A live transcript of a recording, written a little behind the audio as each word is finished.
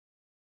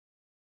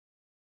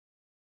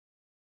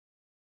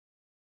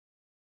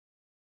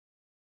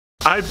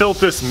I built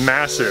this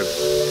massive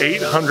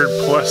 800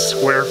 plus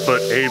square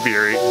foot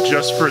aviary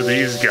just for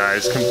these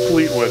guys,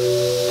 complete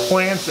with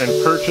plants and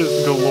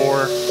perches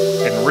galore,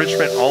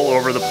 enrichment all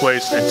over the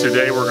place, and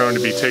today we're going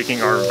to be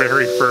taking our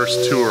very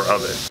first tour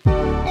of it.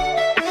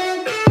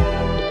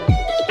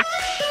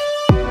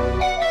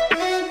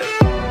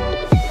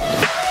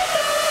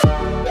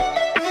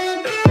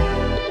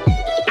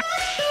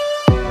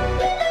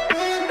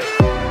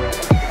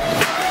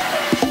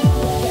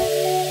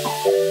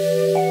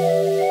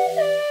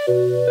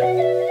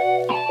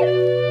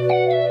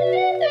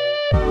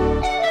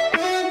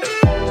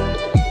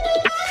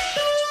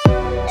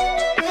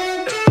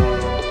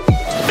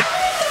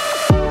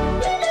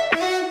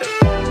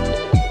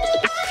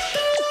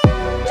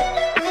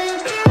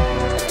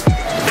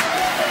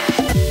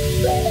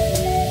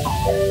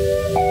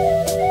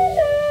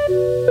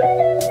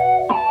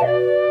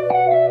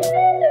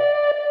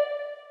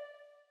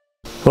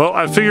 Well,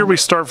 I figured we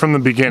start from the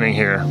beginning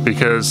here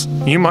because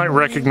you might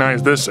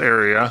recognize this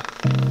area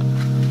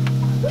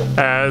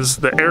as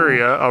the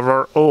area of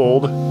our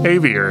old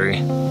aviary.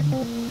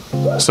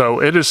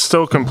 So it is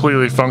still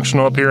completely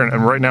functional up here,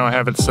 and right now I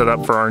have it set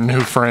up for our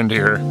new friend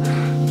here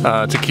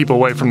to keep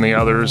away from the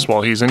others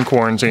while he's in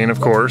quarantine, of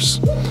course.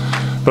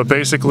 But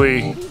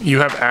basically, you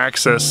have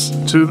access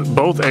to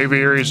both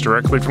aviaries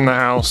directly from the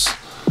house.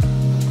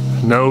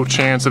 No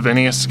chance of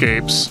any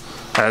escapes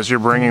as you're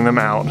bringing them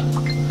out.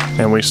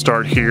 And we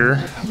start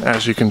here.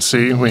 As you can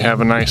see, we have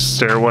a nice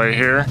stairway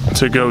here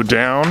to go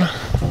down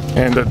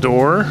and a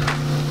door.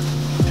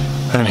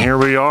 And here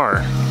we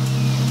are.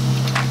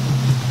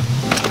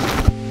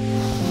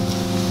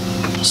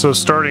 So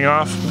starting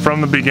off from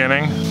the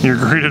beginning, you're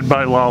greeted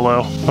by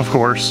Lalo, of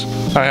course.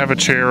 I have a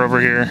chair over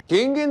here.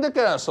 King in the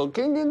castle,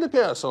 king in the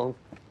castle.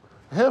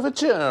 I have a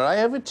chair, I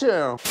have a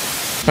chair.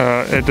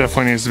 It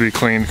definitely needs to be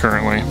cleaned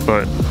currently,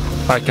 but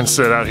I can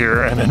sit out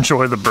here and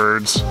enjoy the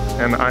birds,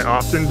 and I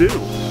often do.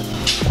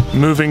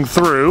 Moving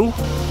through,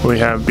 we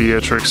have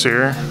Beatrix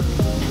here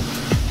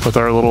with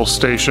our little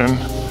station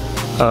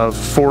of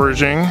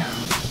foraging.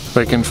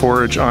 They can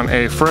forage on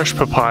a fresh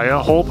papaya,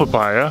 whole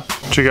papaya.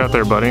 What you got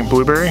there, buddy?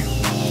 Blueberry?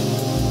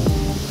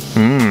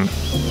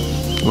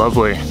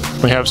 Lovely.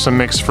 We have some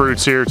mixed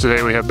fruits here.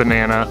 Today we have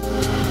banana,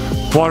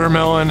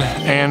 watermelon,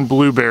 and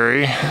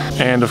blueberry,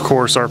 and of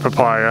course our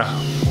papaya.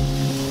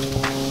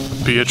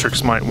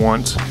 Beatrix might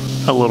want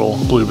a little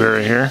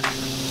blueberry here.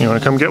 You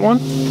want to come get one?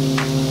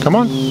 Come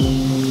on.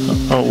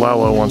 Oh,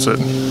 Lalo wants it.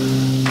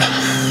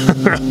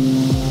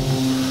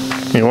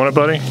 You want it,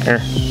 buddy? Here.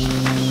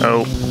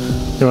 Oh,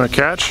 you want to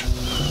catch?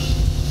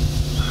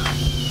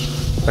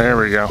 There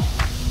we go.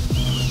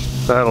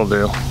 That'll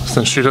do,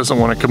 since she doesn't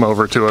want to come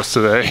over to us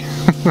today.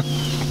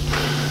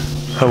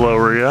 Hello,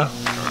 Rhea.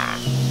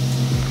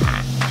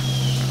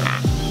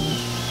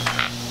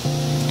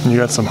 You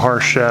got some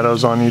harsh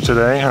shadows on you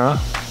today, huh?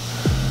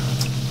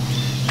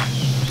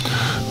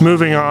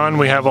 Moving on,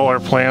 we have all our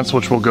plants,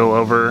 which we'll go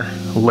over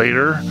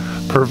later,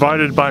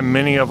 provided by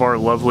many of our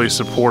lovely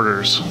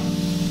supporters.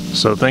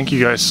 So thank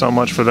you guys so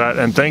much for that,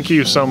 and thank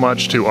you so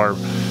much to our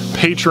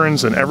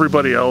patrons and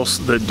everybody else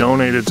that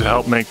donated to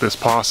help make this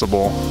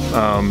possible,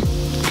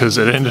 because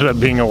it ended up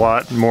being a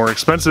lot more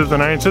expensive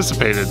than I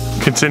anticipated.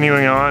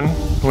 Continuing on,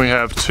 we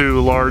have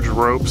 2 large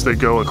ropes that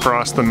go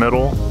across the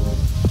middle,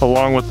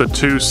 along with the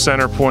 2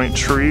 center point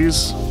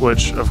trees,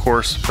 which of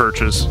course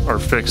perches are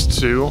fixed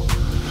to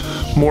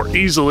more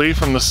easily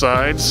from the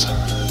sides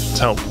to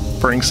help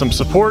bring some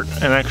support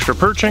and extra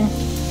perching,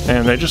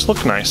 and they just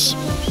look nice.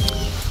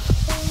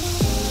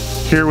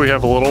 Here we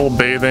have a little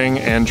bathing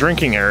and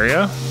drinking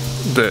area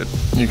that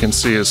you can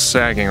see is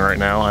sagging right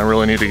now. I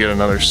really need to get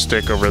another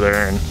stick over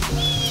there and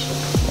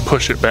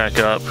push it back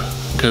up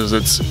because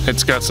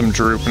it's got some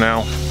droop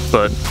now,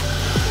 but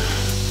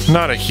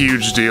not a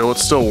huge deal. It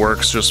still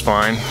works just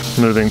fine.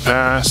 Moving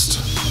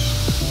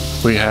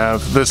past, we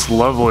have this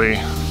lovely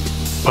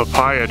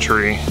papaya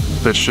tree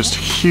that's just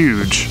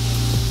huge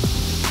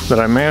that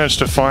I managed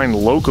to find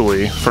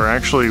locally for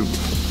actually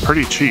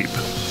pretty cheap.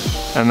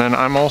 And then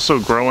I'm also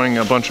growing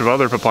a bunch of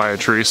other papaya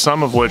trees,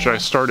 some of which I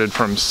started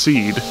from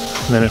seed.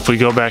 And then if we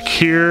go back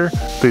here,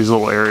 these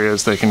little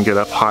areas, they can get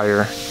up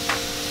higher,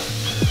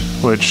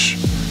 which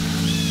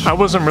I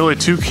wasn't really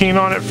too keen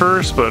on at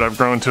first, but I've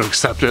grown to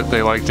accept it.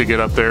 They like to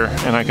get up there,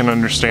 and I can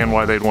understand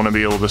why they'd want to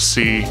be able to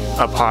see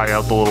up high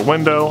out the little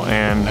window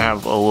and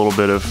have a little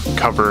bit of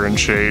cover and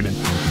shade.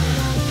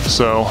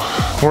 So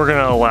we're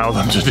gonna allow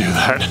them to do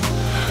that.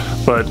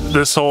 But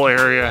this whole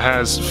area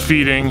has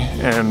feeding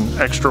and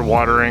extra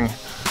watering.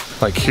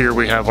 Like here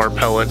we have our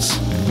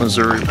pellets,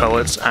 Missouri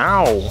pellets.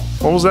 Ow,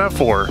 what was that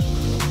for?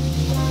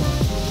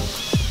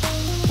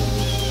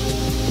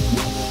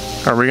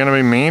 Are we gonna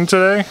be mean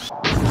today?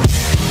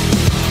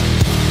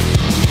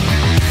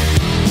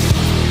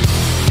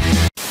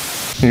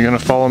 You gonna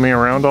follow me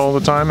around all the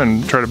time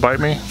and try to bite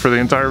me for the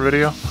entire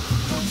video?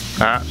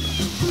 Ah.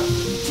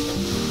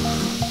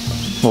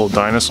 Little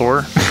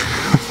dinosaur.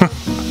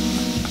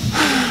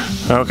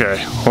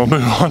 Okay, we'll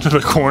move on to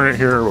the corner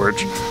here where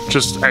it's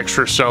just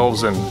extra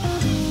shelves and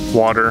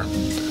water.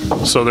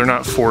 so they're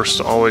not forced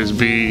to always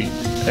be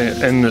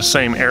in the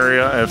same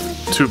area.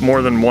 If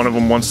more than one of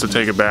them wants to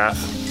take a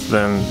bath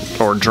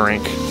or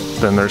drink,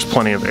 then there's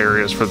plenty of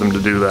areas for them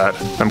to do that.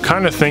 I'm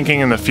kind of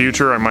thinking in the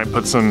future I might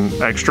put some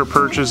extra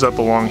perches up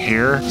along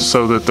here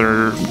so that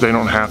they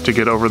don't have to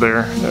get over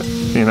there,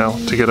 you know,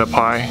 to get up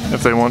high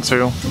if they want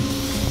to.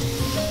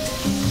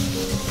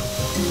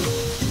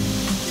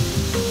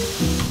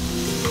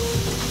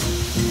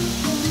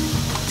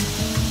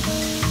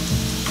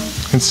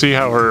 You can see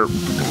how her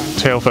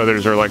tail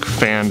feathers are like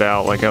fanned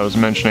out, like I was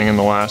mentioning in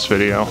the last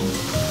video.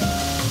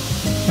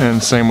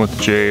 And same with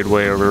Jade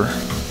way over.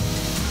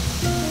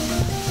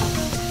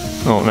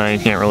 Oh, now you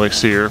can't really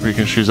see her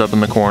because she's up in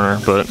the corner,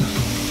 but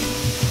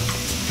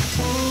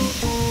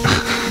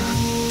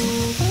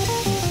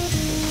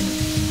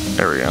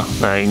there we go.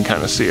 Now you can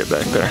kind of see it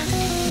back there.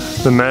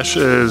 The mesh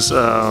is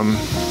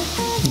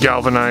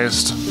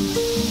galvanized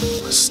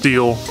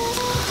steel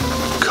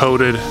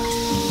coated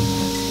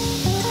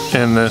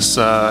in this,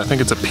 I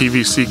think it's a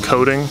PVC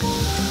coating,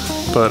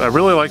 but I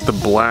really like the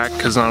black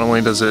because not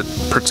only does it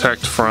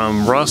protect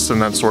from rust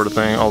and that sort of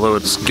thing, although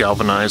it's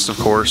galvanized of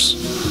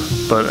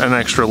course, but an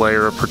extra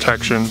layer of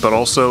protection, but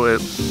also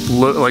it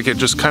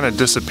just kind of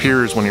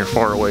disappears when you're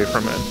far away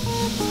from it.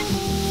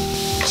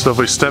 So if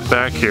we step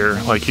back here,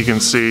 like you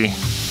can see,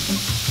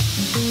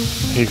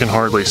 you can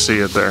hardly see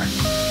it there.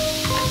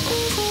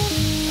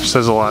 This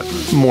has a lot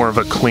more of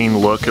a clean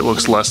look. It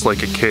looks less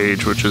like a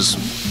cage, which is,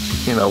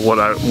 you know, what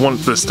I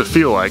want this to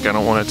feel like. I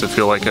don't want it to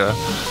feel like a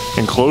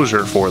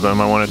enclosure for them.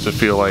 I want it to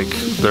feel like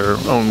their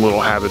own little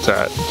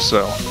habitat.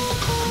 So,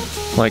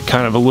 like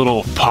kind of a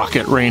little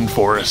pocket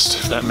rainforest,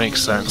 if that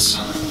makes sense.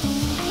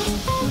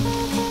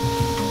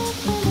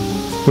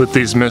 With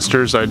these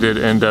misters, I did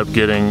end up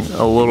getting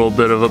a little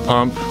bit of a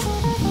pump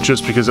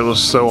just because it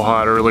was so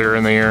hot earlier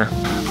in the year.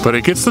 But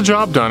it gets the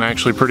job done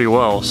actually pretty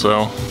well,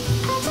 so.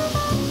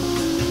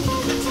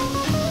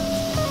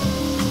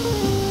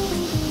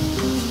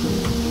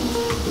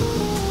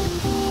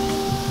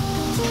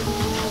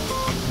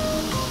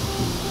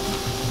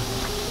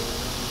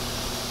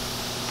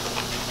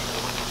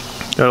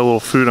 Got a little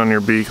food on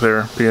your beak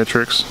there,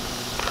 Beatrix.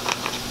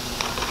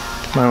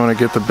 Might want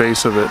to get the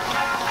base of it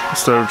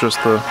instead of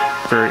just the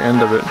very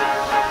end of it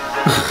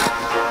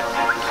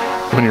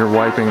when you're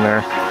wiping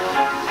there.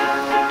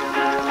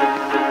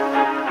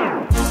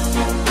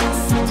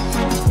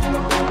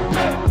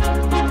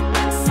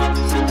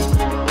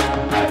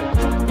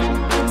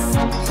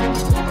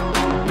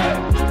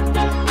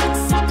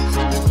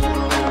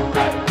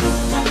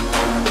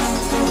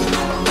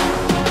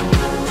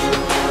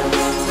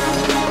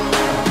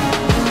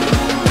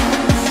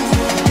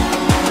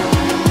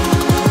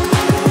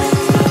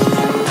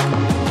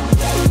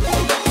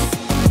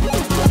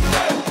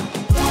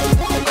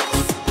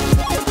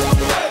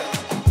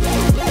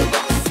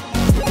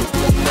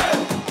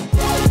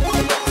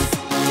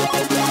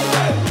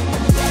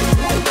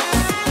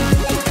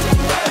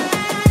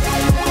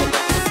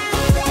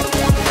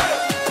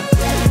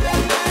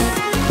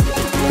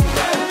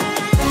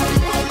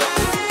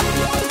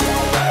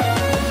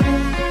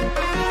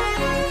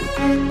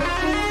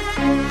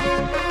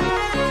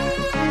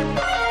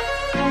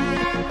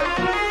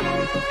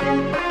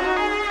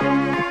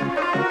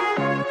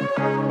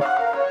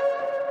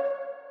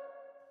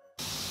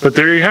 But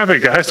there you have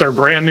it, guys, our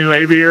brand new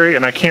aviary,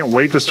 and I can't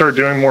wait to start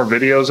doing more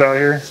videos out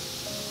here.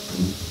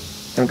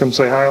 And come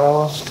say hi,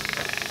 Lala?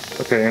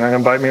 Okay, you're not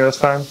gonna bite me this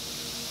time?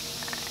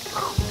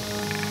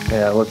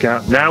 Yeah, look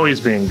out. Now he's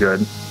being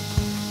good.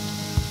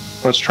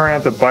 Let's try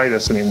not to bite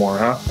us anymore,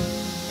 huh?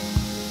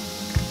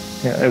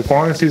 Yeah, as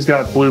long as he's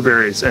got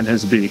blueberries in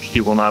his beak, he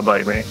will not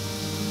bite me.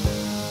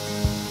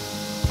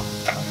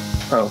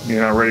 Oh,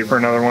 you're not ready for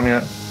another one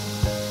yet?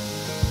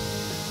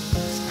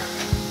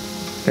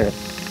 Okay.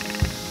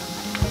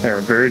 There,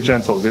 very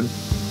gentle, good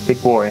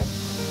boy.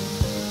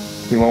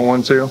 You want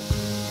one too?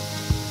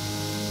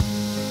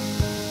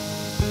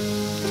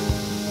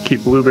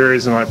 Keep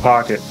blueberries in my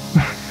pocket.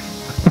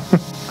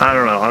 I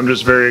don't know, I'm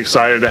just very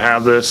excited to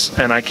have this,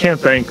 and I can't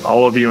thank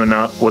all of you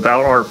enough.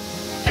 Without our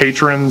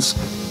patrons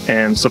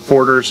and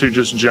supporters who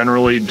just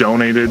generally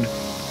donated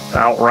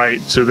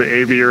outright to the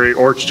aviary,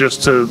 or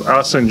just to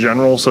us in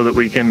general, so that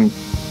we can,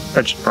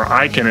 or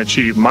I can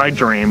achieve my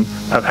dream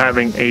of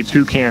having a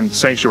toucan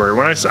sanctuary.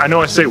 When I know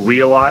I say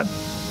we a lot.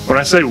 When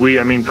I say we,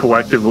 I mean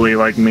collectively,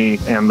 like me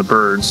and the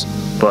birds.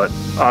 But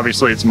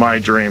obviously it's my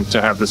dream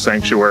to have the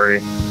sanctuary.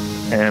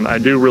 And I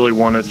do really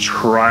want to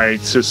try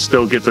to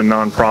still get the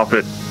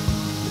nonprofit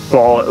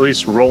ball at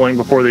least rolling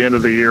before the end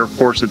of the year. Of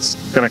course, it's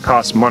going to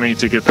cost money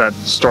to get that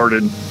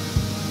started.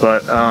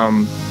 But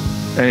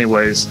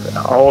anyways,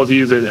 all of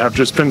you that have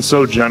just been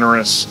so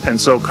generous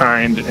and so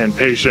kind and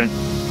patient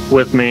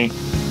with me.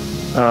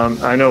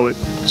 I know it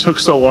took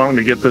so long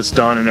to get this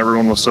done and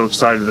everyone was so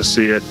excited to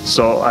see it.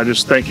 So I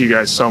just thank you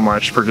guys so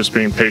much for just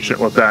being patient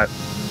with that.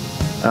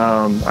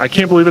 I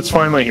can't believe it's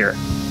finally here.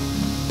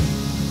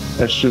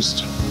 It's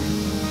just,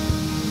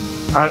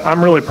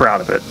 I'm really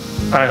proud of it.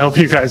 I hope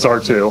you guys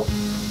are too.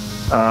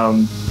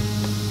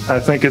 I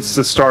think it's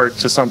the start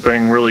to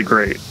something really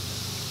great.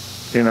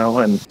 you know,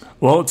 and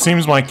well, it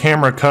seems my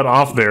camera cut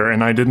off there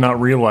and I did not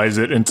realize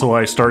it until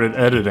I started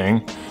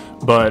editing,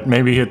 but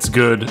maybe it's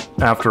good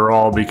after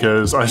all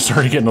because I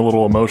started getting a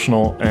little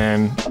emotional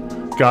and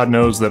God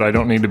knows that I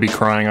don't need to be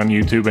crying on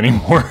YouTube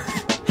anymore.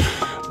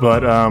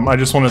 But I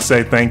just want to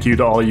say thank you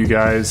to all you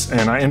guys,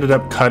 and I ended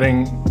up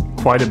cutting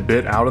quite a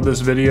bit out of this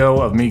video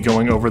of me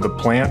going over the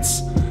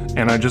plants,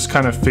 and I just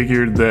kind of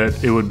figured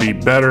that it would be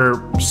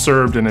better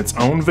served in its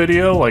own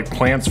video, like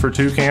plants for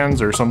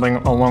toucans or something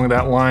along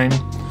that line,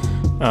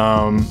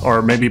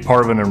 or maybe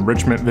part of an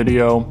enrichment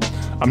video.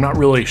 I'm not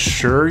really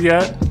sure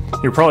yet.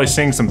 You're probably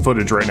seeing some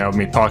footage right now of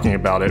me talking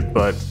about it,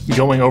 but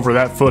going over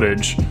that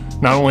footage,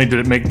 not only did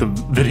it make the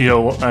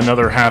video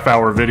another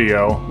half-hour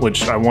video,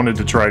 which I wanted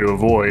to try to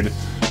avoid,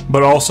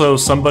 but also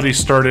somebody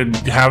started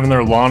having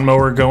their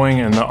lawnmower going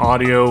and the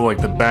audio, like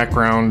the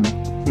background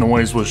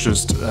noise, was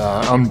just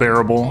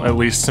unbearable, at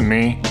least to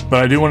me.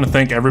 But I do want to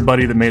thank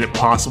everybody that made it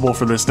possible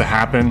for this to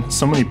happen.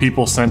 So many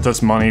people sent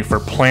us money for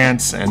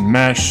plants and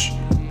mesh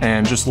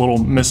and just little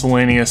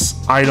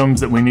miscellaneous items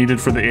that we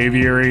needed for the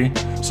aviary.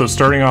 So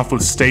starting off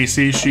with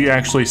Stacy, she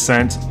actually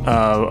sent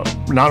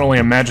not only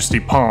a Majesty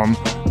Palm,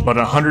 but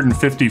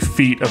 150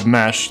 feet of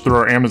mesh through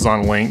our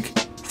Amazon link.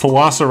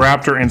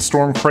 Velociraptor and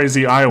Storm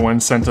Crazy Iowan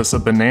sent us a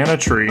banana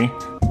tree.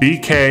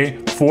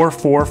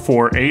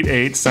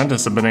 BK44488 sent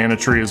us a banana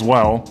tree as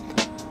well.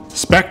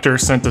 Spectre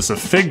sent us a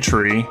fig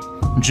tree.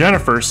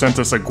 Jennifer sent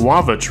us a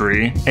guava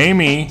tree.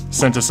 Amy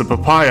sent us a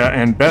papaya,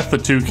 and Beth the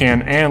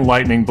Toucan and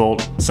Lightning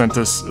Bolt sent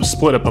us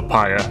split a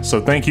papaya.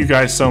 So thank you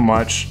guys so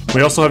much.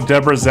 We also have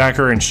Deborah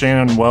Zacher and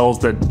Shannon Wells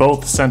that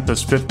both sent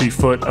us 50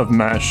 foot of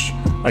mesh,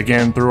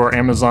 again through our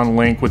Amazon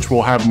link, which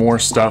will have more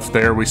stuff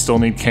there. We still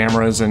need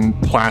cameras and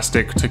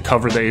plastic to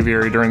cover the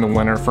aviary during the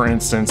winter, for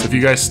instance. If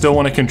you guys still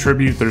want to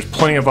contribute, there's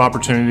plenty of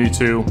opportunity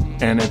to,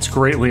 and it's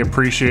greatly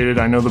appreciated.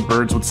 I know the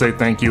birds would say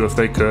thank you if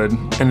they could.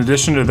 In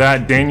addition to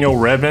that, Daniel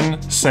Revin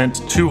sent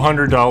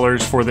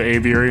 $200 for the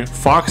aviary.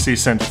 Foxy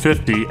sent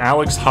 50.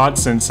 Alex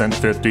Hodson sent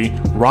 50.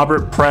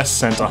 Robert Press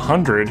sent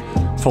 100.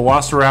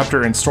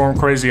 Velociraptor and Storm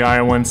Crazy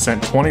Iowan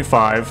sent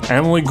 25.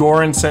 Emily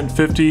Gorin sent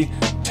 50.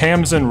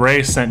 Tamsin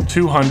Ray sent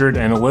 200,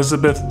 and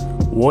Elizabeth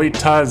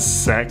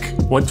Wojtaszek,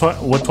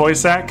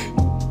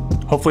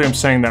 hopefully I'm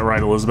saying that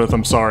right, Elizabeth,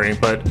 I'm sorry,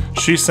 but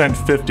she sent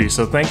 50,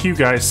 so thank you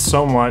guys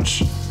so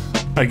much.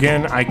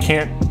 Again, I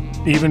can't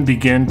even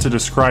begin to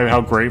describe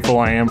how grateful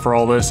I am for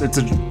all this. It's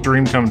a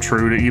dream come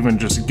true to even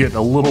just get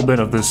a little bit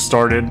of this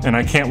started, and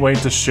I can't wait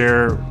to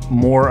share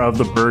more of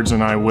the birds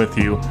and I with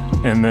you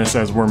in this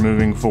as we're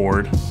moving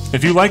forward.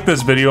 If you like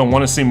this video and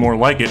want to see more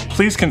like it,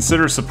 please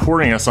consider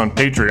supporting us on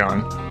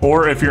Patreon.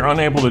 Or if you're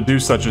unable to do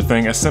such a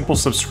thing, a simple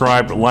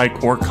subscribe,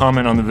 like, or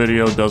comment on the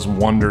video does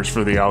wonders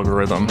for the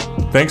algorithm.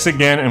 Thanks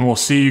again, and we'll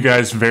see you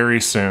guys very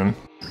soon.